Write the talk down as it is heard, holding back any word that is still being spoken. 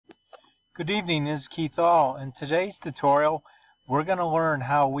Good evening, this is Keith All. In today's tutorial, we're going to learn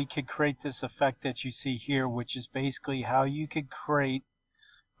how we could create this effect that you see here, which is basically how you could create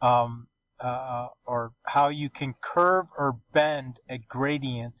or how you can curve or bend a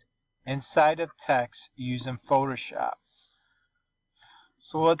gradient inside of text using Photoshop.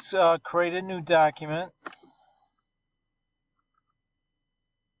 So let's create a new document.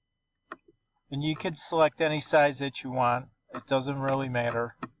 And you can select any size that you want. It doesn't really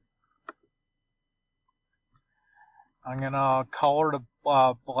matter. I'm going to color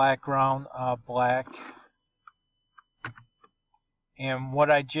the background black. And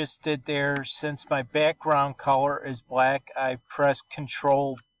what I just did there, since my background color is black, I pressed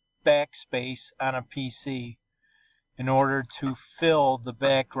Control Backspace on a PC in order to fill the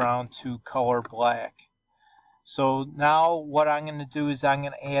background to color black. So now what I'm going to do is I'm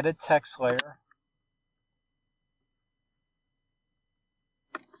going to add a text layer.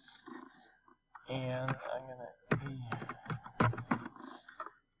 And I'm going to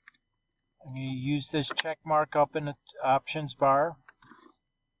use this check mark up in the options bar.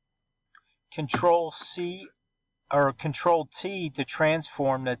 Control C or Control T to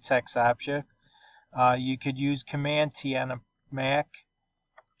transform the text object. You could use Command T on a Mac.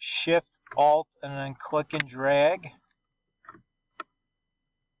 Shift Alt and then click and drag.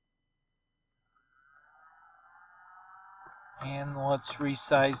 And let's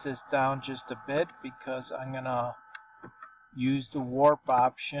resize this down just a bit because I'm going to use the warp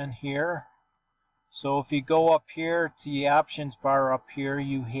option here. So if you go up here to the options bar up here,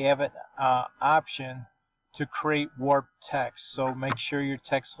 you have an option to create warp text. So make sure your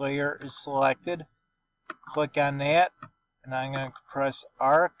text layer is selected. Click on that, and I'm going to press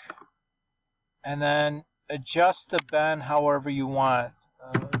Arc, and then adjust the bend however you want.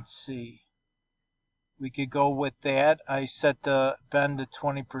 Let's see. We could go with that. I set the bend to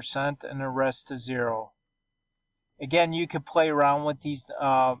 20% and the rest to 0. Again, you could play around with these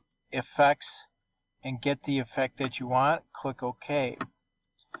effects and get the effect that you want. Click OK.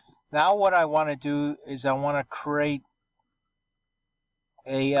 Now what I want to do is I want to create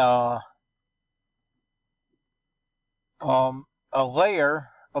a layer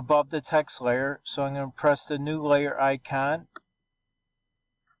above the text layer. So I'm going to press the new layer icon.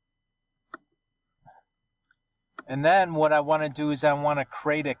 And then what I want to do is I want to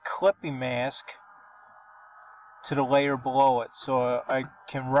create a clipping mask to the layer below it. So I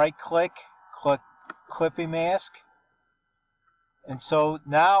can right click, click clipping mask. And so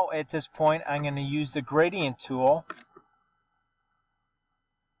now at this point I'm going to use the gradient tool.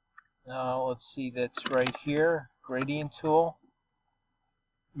 Now let's see, that's right here, gradient tool.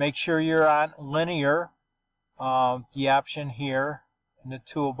 Make sure you're on linear, the option here in the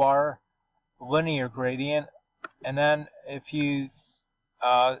toolbar, linear gradient. And then if you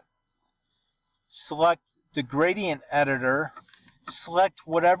select the gradient editor, select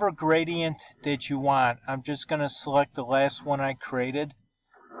whatever gradient that you want. I'm just going to select the last one I created,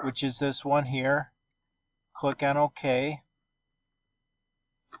 which is this one here. Click on OK.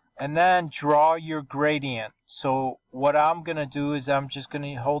 And then draw your gradient. So what I'm going to do is I'm just going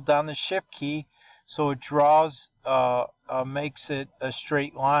to hold down the Shift key so it draws, makes it a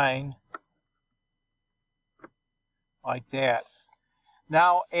straight line. Like that.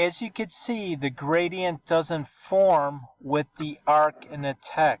 Now, as you can see, the gradient doesn't form with the arc in the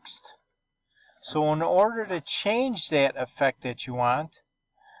text. So in order to change that effect that you want,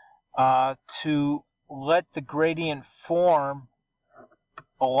 to let the gradient form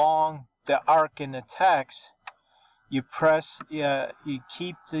along the arc in the text, you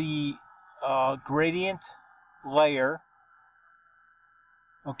keep the gradient layer,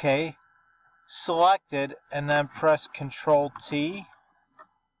 okay, selected, and then press Control T,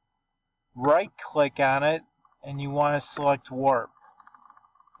 right click on it, and you want to select warp.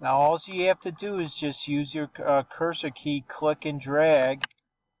 Now all you have to do is just use your cursor key, click and drag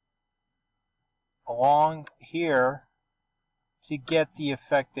along here to get the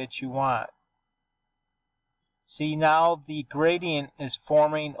effect that you want. See, now the gradient is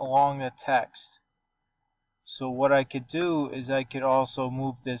forming along the text. So what I could do is I could also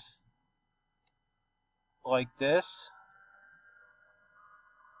move this like this,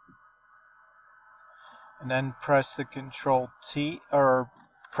 and then press the Control T or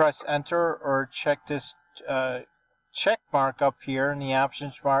press Enter, or check this check mark up here in the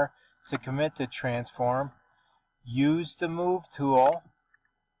options bar to commit to transform. Use the Move tool,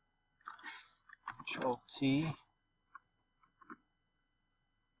 Control T,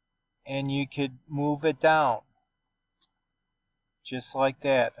 and you could move it down just like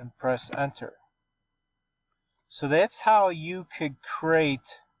that and press Enter. So that's how you could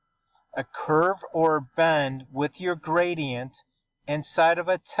create a curve or a bend with your gradient inside of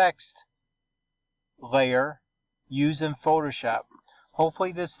a text layer using Photoshop.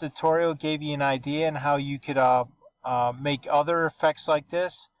 Hopefully this tutorial gave you an idea on how you could make other effects like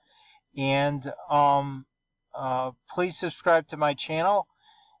this. And please subscribe to my channel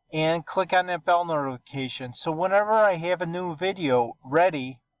and click on that bell notification, so whenever I have a new video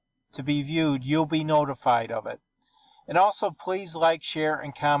ready to be viewed, you'll be notified of it. And also please like, share,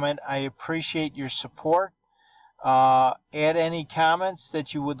 and comment. I appreciate your support. Add any comments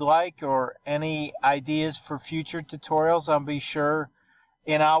that you would like or any ideas for future tutorials. I'll be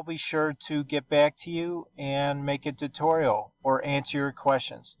sure to get back to you and make a tutorial or answer your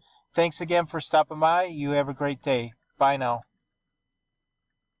questions. Thanks again for stopping by. You have a great day. Bye now.